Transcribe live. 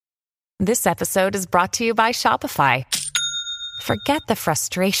This episode is brought to you by Shopify. Forget the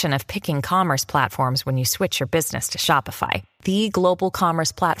frustration of picking commerce platforms when you switch your business to Shopify, the global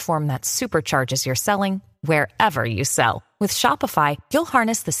commerce platform that supercharges your selling wherever you sell. With Shopify, you'll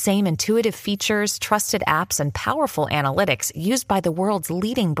harness the same intuitive features, trusted apps, and powerful analytics used by the world's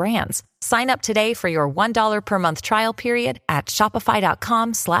leading brands. Sign up today for your $1 per month trial period at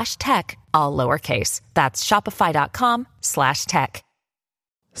shopify.com/tech, all lowercase. That's shopify.com/tech.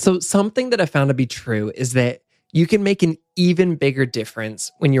 So something that I found to be true is that you can make an even bigger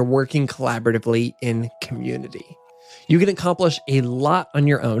difference when you're working collaboratively in community. You can accomplish a lot on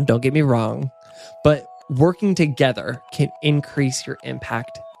your own, don't get me wrong, but working together can increase your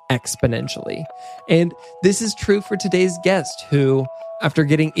impact exponentially. And this is true for today's guest, who, after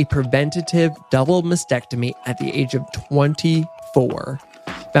getting a preventative double mastectomy at the age of 24,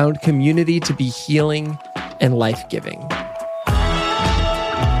 found community to be healing and life-giving.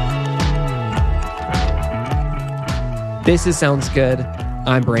 This is Sounds Good.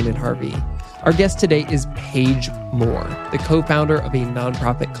 I'm Brandon Harvey. Our guest today is Paige Moore, the co-founder of a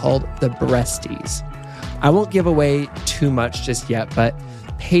nonprofit called The Breasties. I won't give away too much just yet, but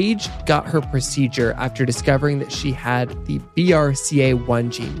Paige got her procedure after discovering that she had the BRCA1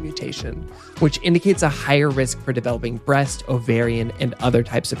 gene mutation, which indicates a higher risk for developing breast, ovarian, and other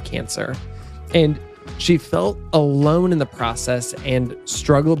types of cancer. And she felt alone in the process and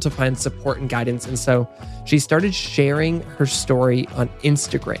struggled to find support and guidance. And so she started sharing her story on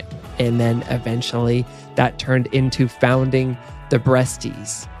Instagram. And then eventually that turned into founding The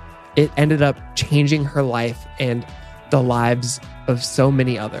Breasties. It ended up changing her life and the lives of so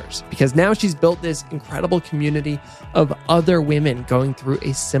many others, because now she's built this incredible community of other women going through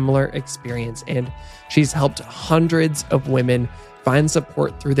a similar experience. And she's helped hundreds of women find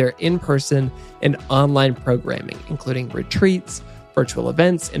support through their in-person and online programming, including retreats, virtual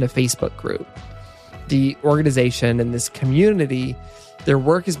events, and a Facebook group. The organization and this community, their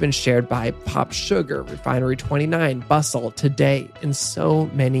work has been shared by Pop Sugar, Refinery 29, Bustle, Today, and so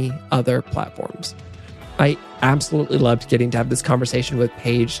many other platforms. I absolutely loved getting to have this conversation with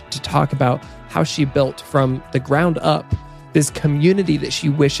Paige to talk about how she built from the ground up this community that she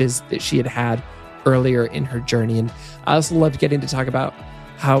wishes that she had had earlier in her journey. And I also loved getting to talk about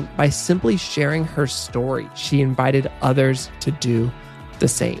how by simply sharing her story, she invited others to do the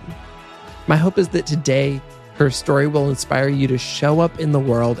same. My hope is that today, her story will inspire you to show up in the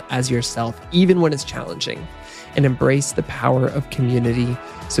world as yourself, even when it's challenging, and embrace the power of community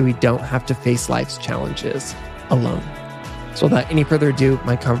so we don't have to face life's challenges alone. So without any further ado,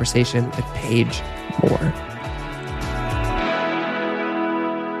 my conversation with Paige Moore.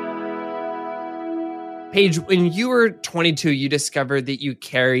 Paige, when you were 22, you discovered that you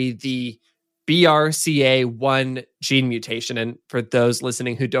carry the BRCA1 gene mutation. And for those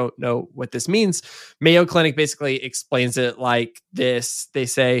listening who don't know what this means, Mayo Clinic basically explains it like this. They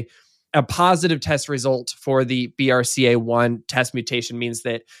say a positive test result for the BRCA1 test mutation means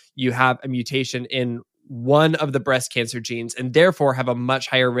that you have a mutation in one of the breast cancer genes and therefore have a much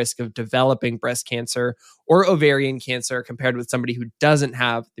higher risk of developing breast cancer or ovarian cancer compared with somebody who doesn't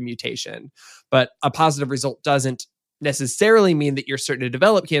have the mutation. But a positive result doesn't necessarily mean that you're certain to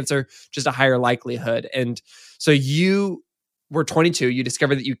develop cancer, just a higher likelihood. And so you were 22, you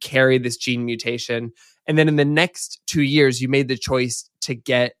discovered that you carry this gene mutation. And then in the next 2 years, you made the choice to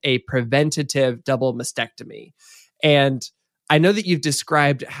get a preventative double mastectomy. And I know that you've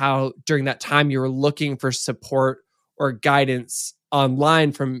described how during that time you were looking for support or guidance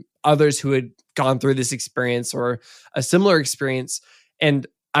online from others who had gone through this experience or a similar experience. And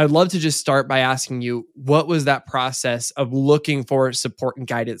I would love to just start by asking you, what was that process of looking for support and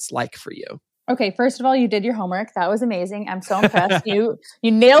guidance like for you? Okay, first of all, you did your homework. That was amazing. I'm so impressed. You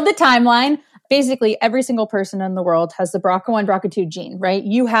nailed the timeline. Basically, every single person in the world has the BRCA1, BRCA2 gene, right?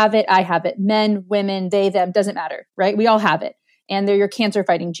 You have it, I have it. Men, women, they, them, doesn't matter, right? We all have it. And they're your cancer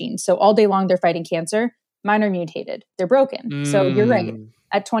fighting genes. So all day long, they're fighting cancer. Mine are mutated. They're broken. So you're right.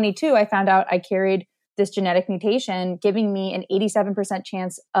 At 22, I found out I carried this genetic mutation, giving me an 87%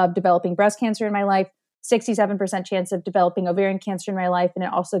 chance of developing breast cancer in my life, 67% chance of developing ovarian cancer in my life. And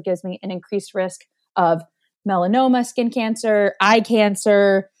it also gives me an increased risk of melanoma, skin cancer, eye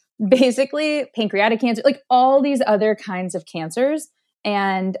cancer, basically pancreatic cancer, like all these other kinds of cancers.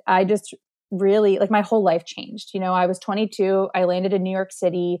 And I just really, like, my whole life changed. You know, I was 22, I landed in New York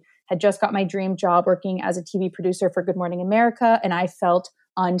City, had just got my dream job working as a TV producer for Good Morning America, and I felt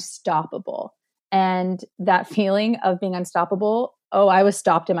unstoppable. And that feeling of being unstoppable, I was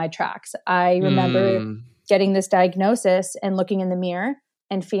stopped in my tracks. I remember getting this diagnosis and looking in the mirror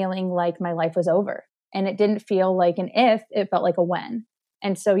and feeling like my life was over. And it didn't feel like an if, it felt like a when.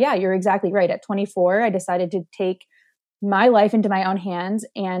 And so, yeah, you're exactly right. At 24, I decided to take my life into my own hands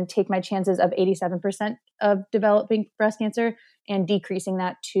and take my chances of 87% of developing breast cancer and decreasing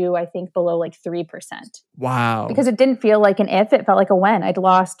that to, I think, below like 3%. Wow. Because it didn't feel like an if, it felt like a when. I'd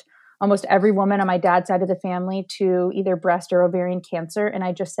lost almost every woman on my dad's side of the family to either breast or ovarian cancer. And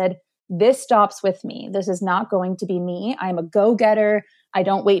I just said, this stops with me. This is not going to be me. I'm a go-getter. I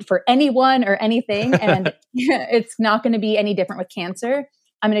don't wait for anyone or anything. And it's not going to be any different with cancer.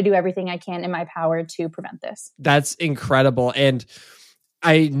 I'm going to do everything I can in my power to prevent this. That's incredible. And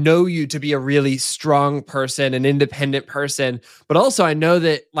I know you to be a really strong person, an independent person, but also I know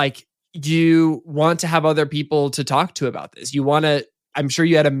that like you want to have other people to talk to about this. You want to, I'm sure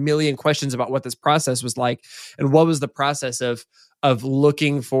you had a million questions about what this process was like and what was the process of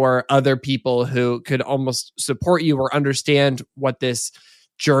looking for other people who could almost support you or understand what this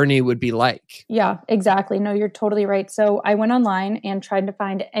journey would be like. Yeah, exactly. No, you're totally right. So I went online and tried to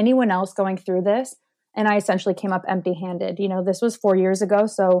find anyone else going through this. And I essentially came up empty-handed. You know, this was 4 years ago.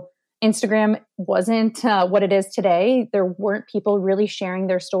 So Instagram wasn't what it is today. There weren't people really sharing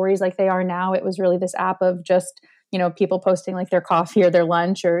their stories like they are now. It was really this app of just, you know, people posting like their coffee or their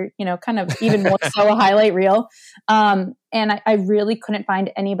lunch or, you know, kind of even more so a highlight reel. And I really couldn't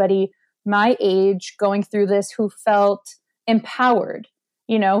find anybody my age going through this who felt empowered,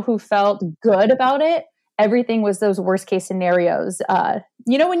 you know, who felt good about it. Everything was those worst case scenarios.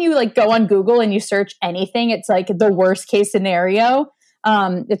 You know, when you like go on Google and you search anything, it's like the worst case scenario.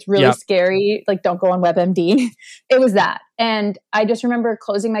 It's really scary. Like, don't go on WebMD. It was that. And I just remember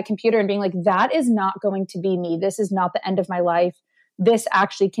closing my computer and being like, that is not going to be me. This is not the end of my life. This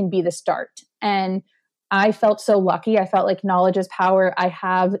actually can be the start. And I felt so lucky. I felt like knowledge is power. I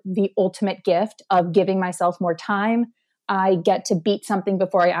have the ultimate gift of giving myself more time. I get to beat something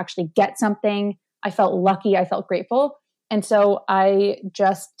before I actually get something. I felt lucky. I felt grateful. And so I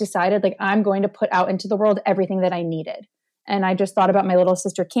just decided like, I'm going to put out into the world everything that I needed. And I just thought about my little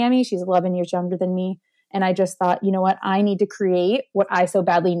sister, Cammie. She's 11 years younger than me. And I just thought, you know what? I need to create what I so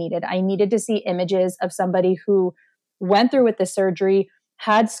badly needed. I needed to see images of somebody who went through with the surgery,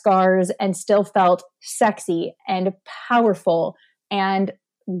 had scars, and still felt sexy and powerful and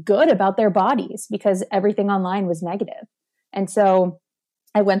good about their bodies because everything online was negative. And so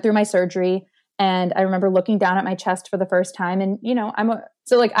I went through my surgery and I remember looking down at my chest for the first time. And, you know,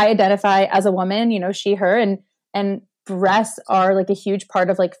 I identify as a woman, you know, she, her, and breasts are like a huge part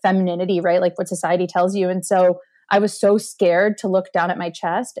of like femininity, right? Like what society tells you. And so I was so scared to look down at my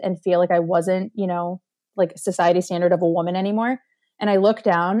chest and feel like I wasn't, you know, like society standard of a woman anymore. And I looked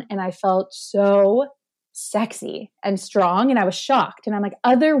down and I felt so sexy and strong. And I was shocked. And I'm like,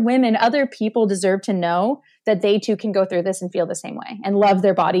 other women, other people deserve to know that they too can go through this and feel the same way and love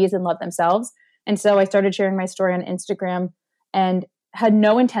their bodies and love themselves. And so I started sharing my story on Instagram and had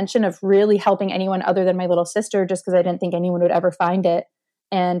no intention of really helping anyone other than my little sister, just because I didn't think anyone would ever find it.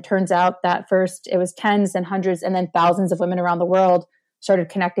 And turns out that first it was tens and hundreds and then thousands of women around the world started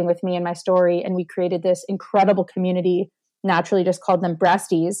connecting with me and my story. And we created this incredible community, naturally just called them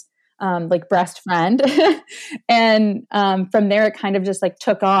Breasties, like breast friend. And from there, it kind of just like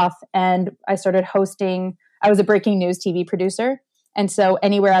took off. And I started hosting, I was a breaking news TV producer. And so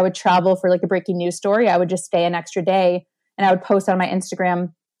anywhere I would travel for like a breaking news story, I would just stay an extra day. And I would post on my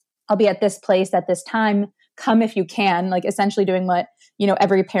Instagram, I'll be at this place at this time, come if you can, like essentially doing what, you know,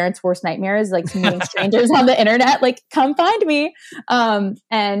 every parent's worst nightmare is, like meeting strangers on the internet, like come find me.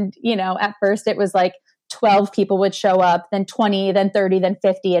 And, you know, at first it was like 12 people would show up, then 20, then 30, then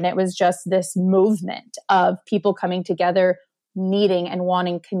 50. And it was just this movement of people coming together, needing and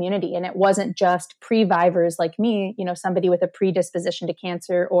wanting community. And it wasn't just pre-vivors like me, you know, somebody with a predisposition to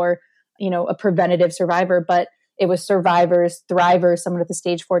cancer or, you know, a preventative survivor, but it was survivors, thrivers, someone with a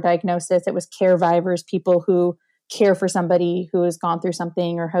stage 4 diagnosis. It was care-vivors, people who care for somebody who has gone through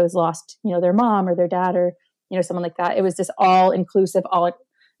something or has lost, you know, their mom or their dad or, you know, someone like that. It was this all-inclusive,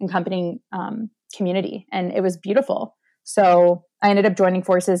 all-encompassing community. And it was beautiful. So I ended up joining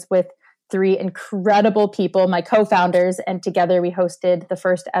forces with 3 incredible people, my co-founders, and together we hosted the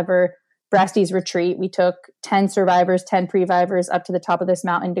first ever Breasties retreat. We took 10 survivors, 10 pre-vivors up to the top of this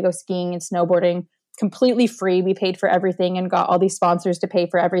mountain to go skiing and snowboarding completely free. We paid for everything and got all these sponsors to pay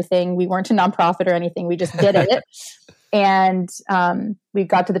for everything. We weren't a nonprofit or anything. We just did it. And we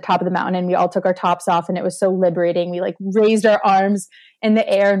got to the top of the mountain and we all took our tops off and it was so liberating. We like raised our arms in the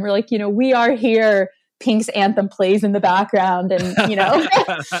air and we're like, you know, we are here. Pink's anthem plays in the background and, you know,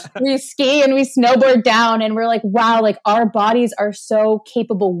 we ski and we snowboard down and we're like, wow, like our bodies are so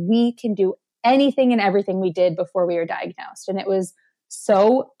capable. We can do anything and everything we did before we were diagnosed. And it was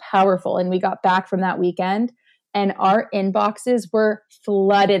so powerful. And we got back from that weekend and our inboxes were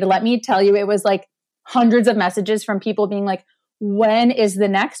flooded. Let me tell you, it was like hundreds of messages from people being like, when is the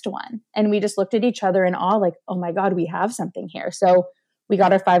next one? And we just looked at each other in awe, like, oh my God, we have something here. So we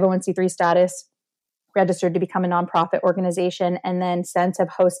got our 501c3 status, registered to become a nonprofit organization, and then since have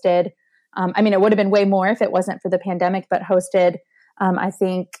hosted, it would have been way more if it wasn't for the pandemic, but hosted, I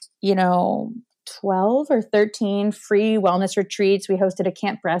think, 12 or 13 free wellness retreats. We hosted a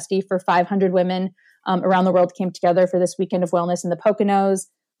Camp Breasty for 500 women around the world, came together for this weekend of wellness in the Poconos.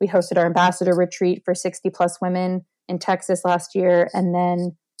 We hosted our ambassador retreat for 60 plus women in Texas last year. And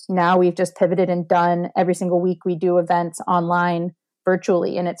then now we've just pivoted and done every single week. We do events online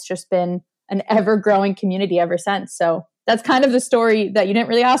virtually, and it's just been an ever growing community ever since. So that's kind of the story that you didn't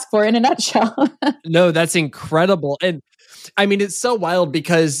really ask for in a nutshell. No, that's incredible. And I mean, it's so wild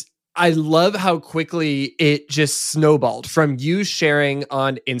because I love how quickly it just snowballed from you sharing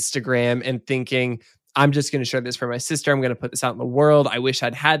on Instagram and thinking, I'm just going to share this for my sister. I'm going to put this out in the world. I wish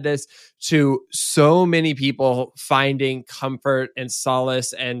I'd had this, to so many people finding comfort and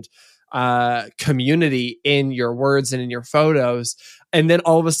solace and community in your words and in your photos. And then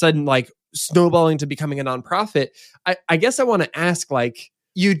all of a sudden, like, snowballing to becoming a nonprofit. I guess I want to ask, like,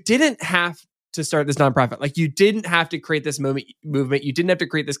 you didn't have to start this nonprofit. Like, you didn't have to create this movement. You didn't have to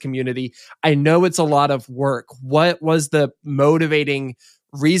create this community. I know it's a lot of work. What was the motivating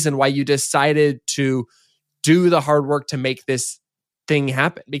reason why you decided to do the hard work to make this thing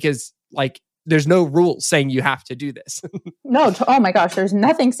happen? Because, like, there's no rules saying you have to do this. No. Oh my gosh. There's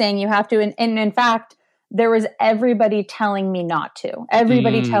nothing saying you have to. And in fact, there was everybody telling me not to.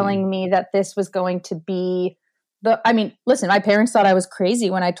 Everybody telling me that this was going to be listen, my parents thought I was crazy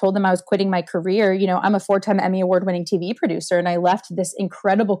when I told them I was quitting my career. I'm a 4-time Emmy award-winning TV producer, and I left this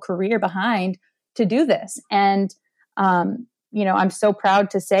incredible career behind to do this. And, I'm so proud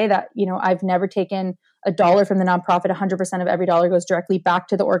to say that, I've never taken a dollar from the nonprofit. 100% of every dollar goes directly back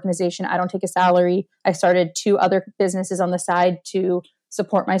to the organization. I don't take a salary. I started 2 other businesses on the side to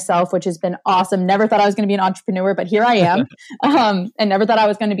support myself, which has been awesome. Never thought I was going to be an entrepreneur, but here I am. And never thought I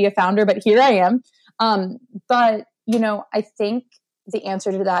was going to be a founder, but here I am. But, I think the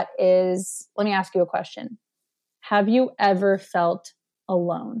answer to that is, let me ask you a question. Have you ever felt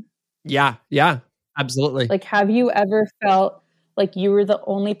alone? Yeah, absolutely. Like, have you ever felt like you were the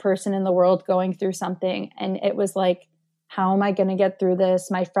only person in the world going through something? And it was like, how am I going to get through this?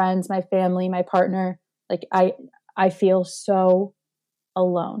 My friends, my family, my partner, like I feel so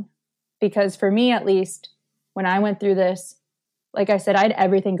alone. Because for me, at least, when I went through this, like I said, I had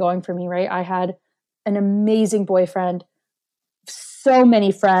everything going for me, right? I had an amazing boyfriend, so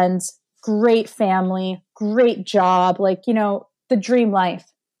many friends, great family, great job, like, the dream life.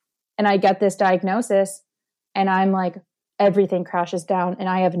 And I get this diagnosis and I'm like, everything crashes down and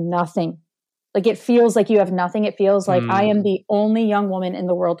I have nothing. Like, it feels like you have nothing. It feels like I am the only young woman in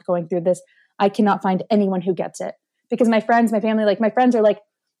the world going through this. I cannot find anyone who gets it, because my friends, my family, like, my friends are like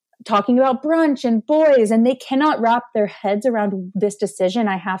talking about brunch and boys, and they cannot wrap their heads around this decision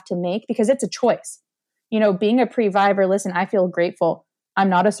I have to make, because it's a choice. Being a pre-viver, listen, I feel grateful. I'm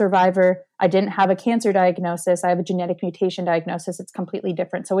not a survivor. I didn't have a cancer diagnosis. I have a genetic mutation diagnosis. It's completely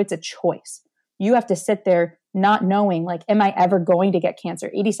different. So it's a choice. You have to sit there not knowing, like, am I ever going to get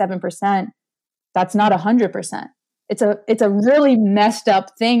cancer? 87%. That's not 100%. It's a really messed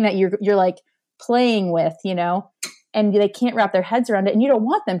up thing that you're like playing with, and they can't wrap their heads around it, and you don't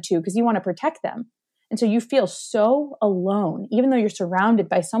want them to, because you want to protect them. And so you feel so alone, even though you're surrounded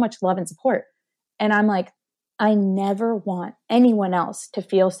by so much love and support. And I'm like, I never want anyone else to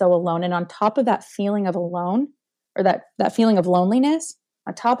feel so alone. And on top of that feeling of alone, or that feeling of loneliness,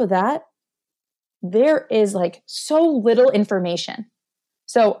 on top of that, there is like so little information.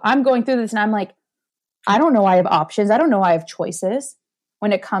 So I'm going through this and I'm like, I don't know I have options. I don't know I have choices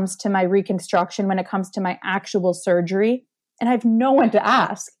when it comes to my reconstruction, when it comes to my actual surgery, and I have no one to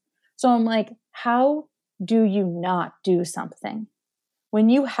ask. So I'm like, how do you not do something when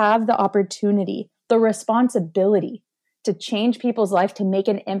you have the opportunity, the responsibility to change people's life, to make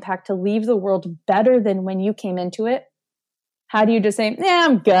an impact, to leave the world better than when you came into it? How do you just say, yeah,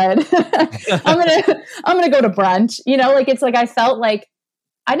 I'm good. I'm going to go to brunch. It's like, I felt like,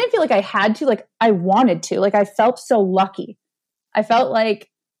 I didn't feel like I had to, like, I wanted to, like, I felt so lucky. I felt like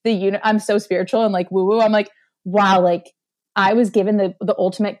I'm so spiritual and like woo woo. I'm like, wow, like I was given the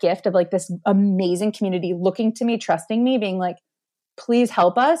ultimate gift of like this amazing community looking to me, trusting me, being like, please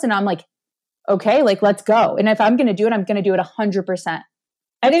help us. And I'm like, okay, like, let's go. And if I'm going to do it, I'm going to do it 100%.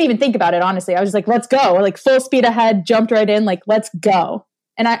 I didn't even think about it, honestly. I was just like, let's go. Like, full speed ahead, jumped right in, like, let's go.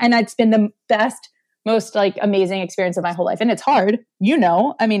 And it's been the best most like amazing experience of my whole life. And it's hard,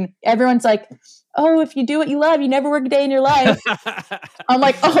 I mean, everyone's like, oh, if you do what you love, you never work a day in your life. I'm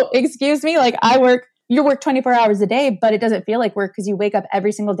like, oh, excuse me. Like you work 24 hours a day, but it doesn't feel like work because you wake up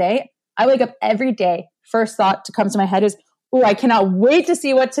every single day. I wake up every day. First thought to comes to my head is, oh, I cannot wait to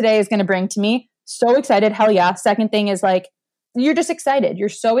see what today is going to bring to me. So excited. Hell yeah. Second thing is like, you're just excited. You're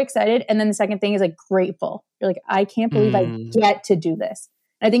so excited. And then the second thing is like grateful. You're like, I can't believe I get to do this.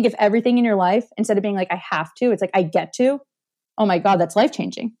 And I think if everything in your life, instead of being like, I have to, it's like, I get to, oh my God, that's life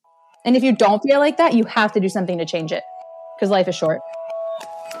changing. And if you don't feel like that, you have to do something to change it because life is short.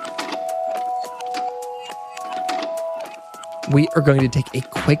 We are going to take a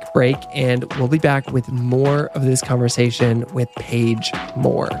quick break and we'll be back with more of this conversation with Paige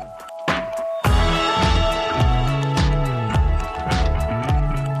Moore.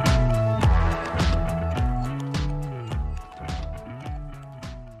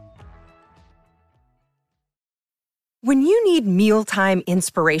 When you need mealtime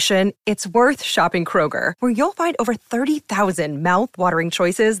inspiration, it's worth shopping Kroger, where you'll find over 30,000 mouth-watering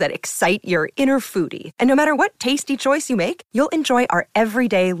choices that excite your inner foodie. And no matter what tasty choice you make, you'll enjoy our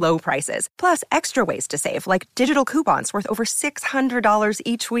everyday low prices, plus extra ways to save, like digital coupons worth over $600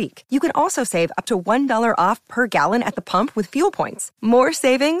 each week. You can also save up to $1 off per gallon at the pump with fuel points. More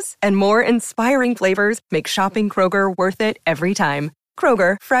savings and more inspiring flavors make shopping Kroger worth it every time.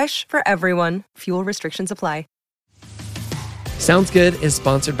 Kroger, fresh for everyone. Fuel restrictions apply. Sounds Good is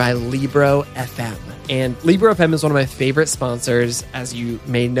sponsored by Libro FM. And Libro FM is one of my favorite sponsors. As you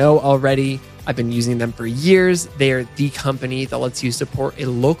may know already, I've been using them for years. They are the company that lets you support a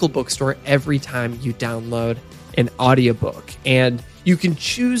local bookstore every time you download an audiobook. And you can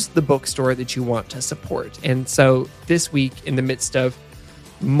choose the bookstore that you want to support. And so this week, in the midst of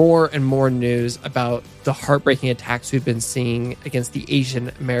more and more news about the heartbreaking attacks we've been seeing against the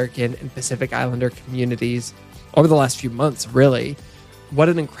Asian American and Pacific Islander communities over the last few months, really, what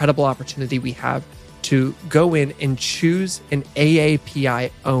an incredible opportunity we have to go in and choose an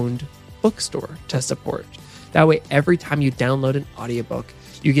AAPI-owned bookstore to support. That way, every time you download an audiobook,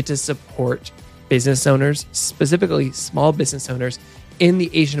 you get to support business owners, specifically small business owners in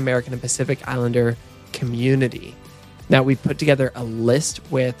the Asian American and Pacific Islander community. Now, we put together a list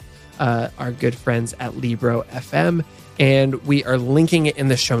with our good friends at Libro FM, and we are linking it in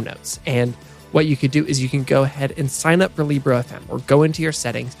the show notes. And what you could do is you can go ahead and sign up for Libro FM or go into your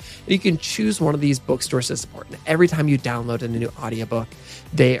settings and you can choose one of these bookstores to support. And every time you download a new audiobook,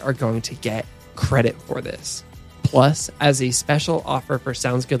 they are going to get credit for this. Plus, as a special offer for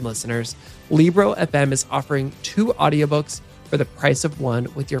Sounds Good listeners, Libro FM is offering 2 audiobooks for the price of 1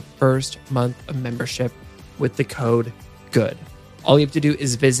 with your first month of membership with the code GOOD. All you have to do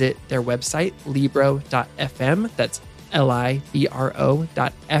is visit their website, libro.fm, that's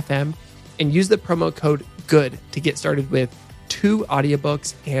libro.fm, and use the promo code GOOD to get started with 2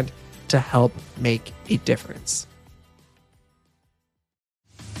 audiobooks and to help make a difference.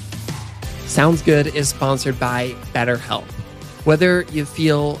 Sounds Good is sponsored by BetterHelp. Whether you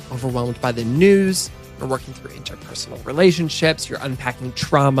feel overwhelmed by the news, you're working through interpersonal relationships, you're unpacking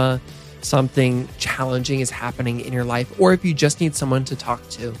trauma, something challenging is happening in your life, or if you just need someone to talk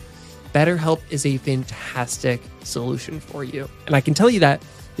to, BetterHelp is a fantastic solution for you. And I can tell you that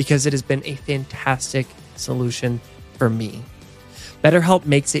because it has been a fantastic solution for me. BetterHelp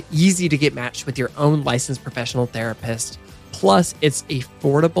makes it easy to get matched with your own licensed professional therapist. Plus, it's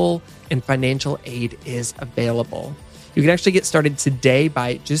affordable and financial aid is available. You can actually get started today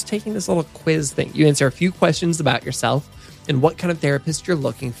by just taking this little quiz thing. You answer a few questions about yourself and what kind of therapist you're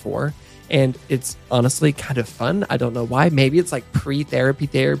looking for. And it's honestly kind of fun. I don't know why. Maybe it's like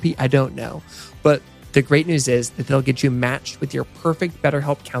pre-therapy. I don't know. But the great news is that they'll get you matched with your perfect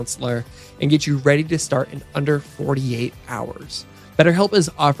BetterHelp counselor and get you ready to start in under 48 hours. BetterHelp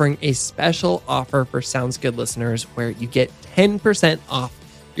is offering a special offer for Sounds Good listeners where you get 10% off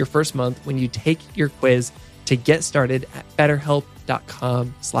your first month when you take your quiz to get started at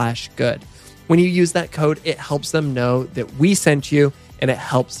betterhelp.com/good. When you use that code, it helps them know that we sent you and it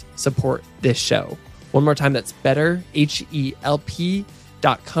helps support this show. One more time, that's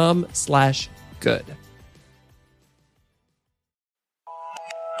betterhelp.com/good.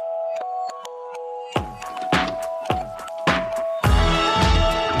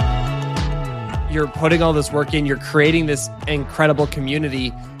 You're putting all this work in, you're creating this incredible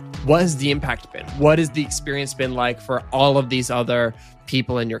community. What has the impact been? What has the experience been like for all of these other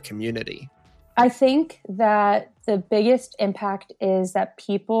people in your community? I think that the biggest impact is that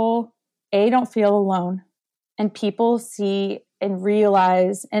people, don't feel alone, and people see and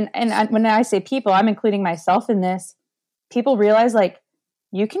realize, and when I say people, I'm including myself in this, people realize like,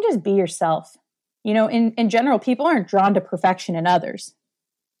 you can just be yourself. You know, in general, people aren't drawn to perfection in others.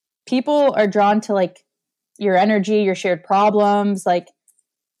 People are drawn to like your energy, your shared problems. Like,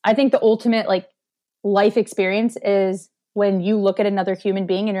 I think the ultimate like life experience is when you look at another human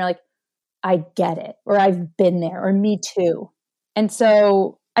being and you're like, I get it, or I've been there, or me too. And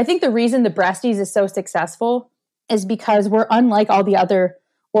so I think the reason the Breasties is so successful is because we're unlike all the other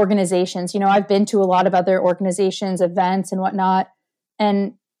organizations. You know, I've been to a lot of other organizations, events and whatnot,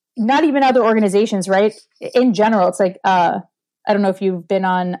 and not even other organizations, right? In general, it's like, I don't know if you've been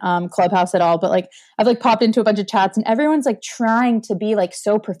on Clubhouse at all, but like I've like popped into a bunch of chats and everyone's like trying to be like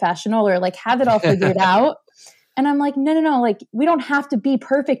so professional or like have it all figured out. And I'm like, no, like we don't have to be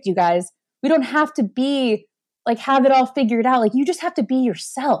perfect, you guys. We don't have to be like have it all figured out. Like you just have to be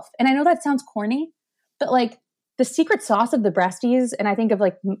yourself. And I know that sounds corny, but like the secret sauce of the Breasties, and I think of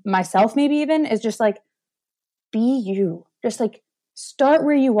like myself maybe even, is just like, be you. Just like start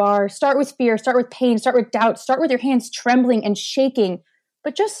where you are, start with fear, start with pain, start with doubt, start with your hands trembling and shaking,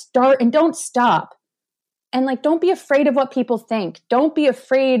 but just start and don't stop. And like, don't be afraid of what people think. Don't be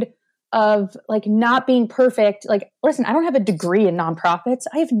afraid of like not being perfect. Like, listen, I don't have a degree in nonprofits.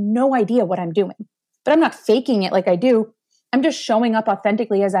 I have no idea what I'm doing, but I'm not faking it like I do. I'm just showing up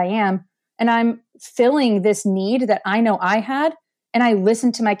authentically as I am. And I'm filling this need that I know I had. And I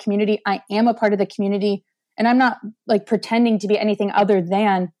listen to my community. I am a part of the community. And I'm not like pretending to be anything other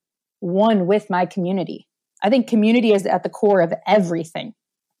than one with my community. I think community is at the core of everything.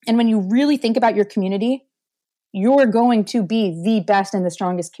 And when you really think about your community, you're going to be the best and the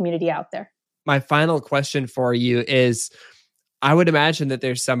strongest community out there. My final question for you is, I would imagine that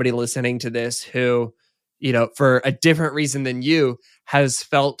there's somebody listening to this who, you know, for a different reason than you, has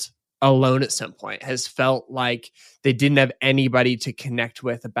felt alone at some point, has felt like they didn't have anybody to connect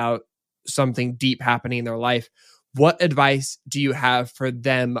with about something deep happening in their life. What advice do you have for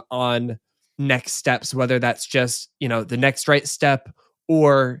them on next steps, whether that's just, you know, the next right step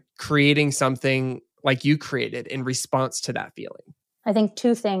or creating something like you created in response to that feeling? I think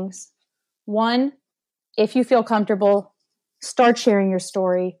two things. One, if you feel comfortable, start sharing your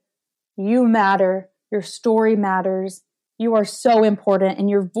story. You matter. Your story matters. You are so important, and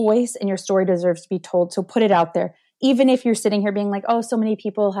your voice and your story deserves to be told. So put it out there. Even if you're sitting here being like, oh, so many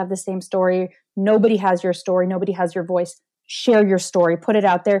people have the same story. Nobody has your story. Nobody has your voice. Share your story. Put it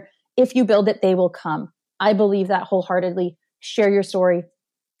out there. If you build it, they will come. I believe that wholeheartedly. Share your story.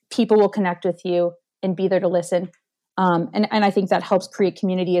 People will connect with you and be there to listen. And I think that helps create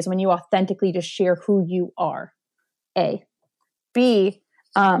community, is when you authentically just share who you are. A. B,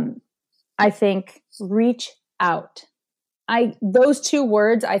 I think reach out. Those two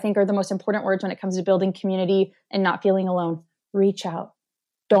words I think are the most important words when it comes to building community and not feeling alone. Reach out.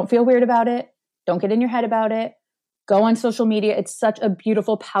 Don't feel weird about it. Don't get in your head about it. Go on social media. It's such a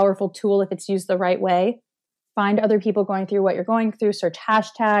beautiful, powerful tool if it's used the right way. Find other people going through what you're going through. Search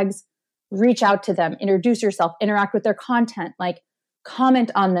hashtags. Reach out to them. Introduce yourself. Interact with their content. Like,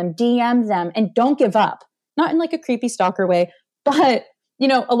 comment on them. DM them. And don't give up. Not in like a creepy stalker way, but you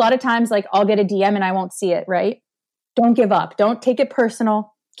know, a lot of times like I'll get a DM and I won't see it, right? Don't give up. Don't take it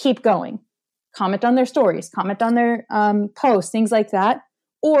personal. Keep going. Comment on their stories. Comment on their posts, things like that.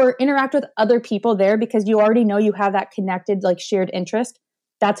 Or interact with other people there, because you already know you have that connected, like shared interest.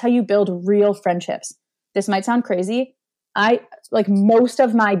 That's how you build real friendships. This might sound crazy. I like most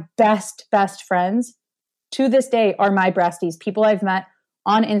of my best friends to this day are my Breasties, people I've met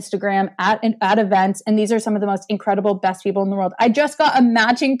on Instagram at events. And these are some of the most incredible, best people in the world. I just got a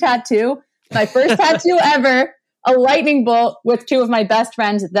matching tattoo, my first tattoo ever, a lightning bolt with two of my best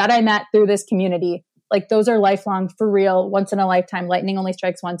friends that I met through this community. Like, those are lifelong, for real, once in a lifetime, lightning only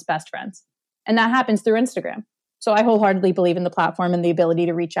strikes once best friends. And that happens through Instagram. So I wholeheartedly believe in the platform and the ability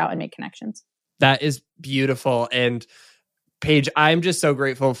to reach out and make connections. That is beautiful. And Paige, I'm just so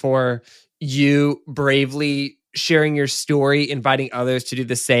grateful for you bravely sharing your story, inviting others to do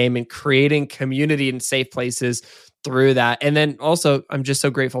the same, and creating community and safe places through that. And then also, I'm just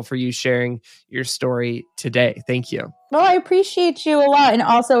so grateful for you sharing your story today. Thank you. Well, I appreciate you a lot. And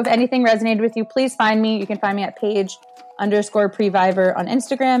also, if anything resonated with you, please find me. You can find me at Paige_Previvor on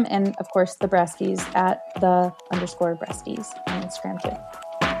Instagram. And of course, the Breasties at _Breasties on Instagram too.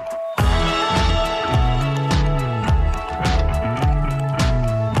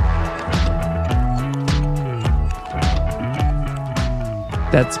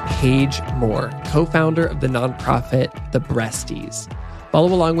 That's Paige Moore, co-founder of the nonprofit, The Breasties.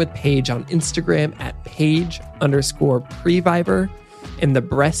 Follow along with Paige on Instagram at Paige_Previvor and The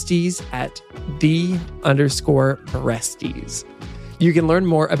Breasties at _Breasties. You can learn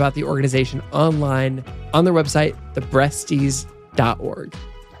more about the organization online on their website, thebreasties.org.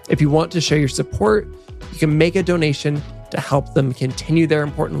 If you want to show your support, you can make a donation to help them continue their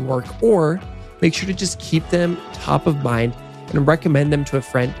important work, or make sure to just keep them top of mind and recommend them to a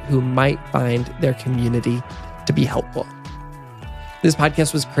friend who might find their community to be helpful. This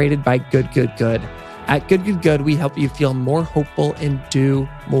podcast was created by Good Good Good. At Good Good Good, we help you feel more hopeful and do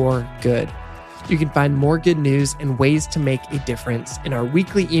more good. You can find more good news and ways to make a difference in our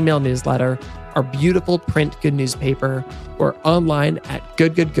weekly email newsletter, our beautiful print good newspaper, or online at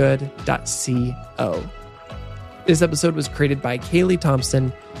goodgoodgood.co. This episode was created by Kaylee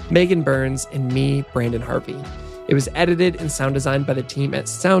Thompson, Megan Burns, and me, Brandon Harvey. It was edited and sound designed by the team at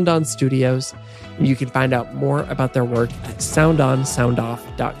Sound On Studios, and you can find out more about their work at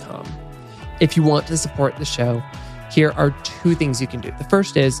soundonsoundoff.com. If you want to support the show, here are 2 things you can do. The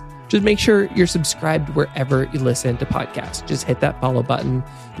first is just make sure you're subscribed wherever you listen to podcasts. Just hit that follow button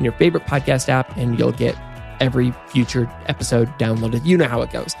in your favorite podcast app and you'll get every future episode downloaded. You know how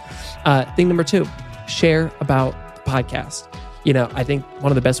it goes. Thing number 2, share about the podcast. I think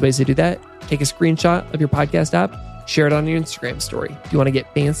one of the best ways to do that, take a screenshot of your podcast app, share it on your Instagram story. If you want to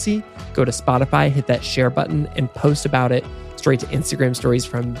get fancy, go to Spotify, hit that share button, and post about it straight to Instagram stories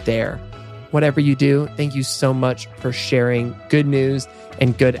from there. Whatever you do, thank you so much for sharing good news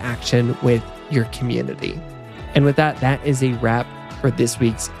and good action with your community. And with that, that is a wrap for this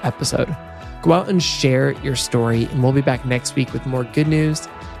week's episode. Go out and share your story, and we'll be back next week with more good news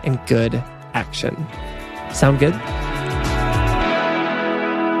and good action. Sound good?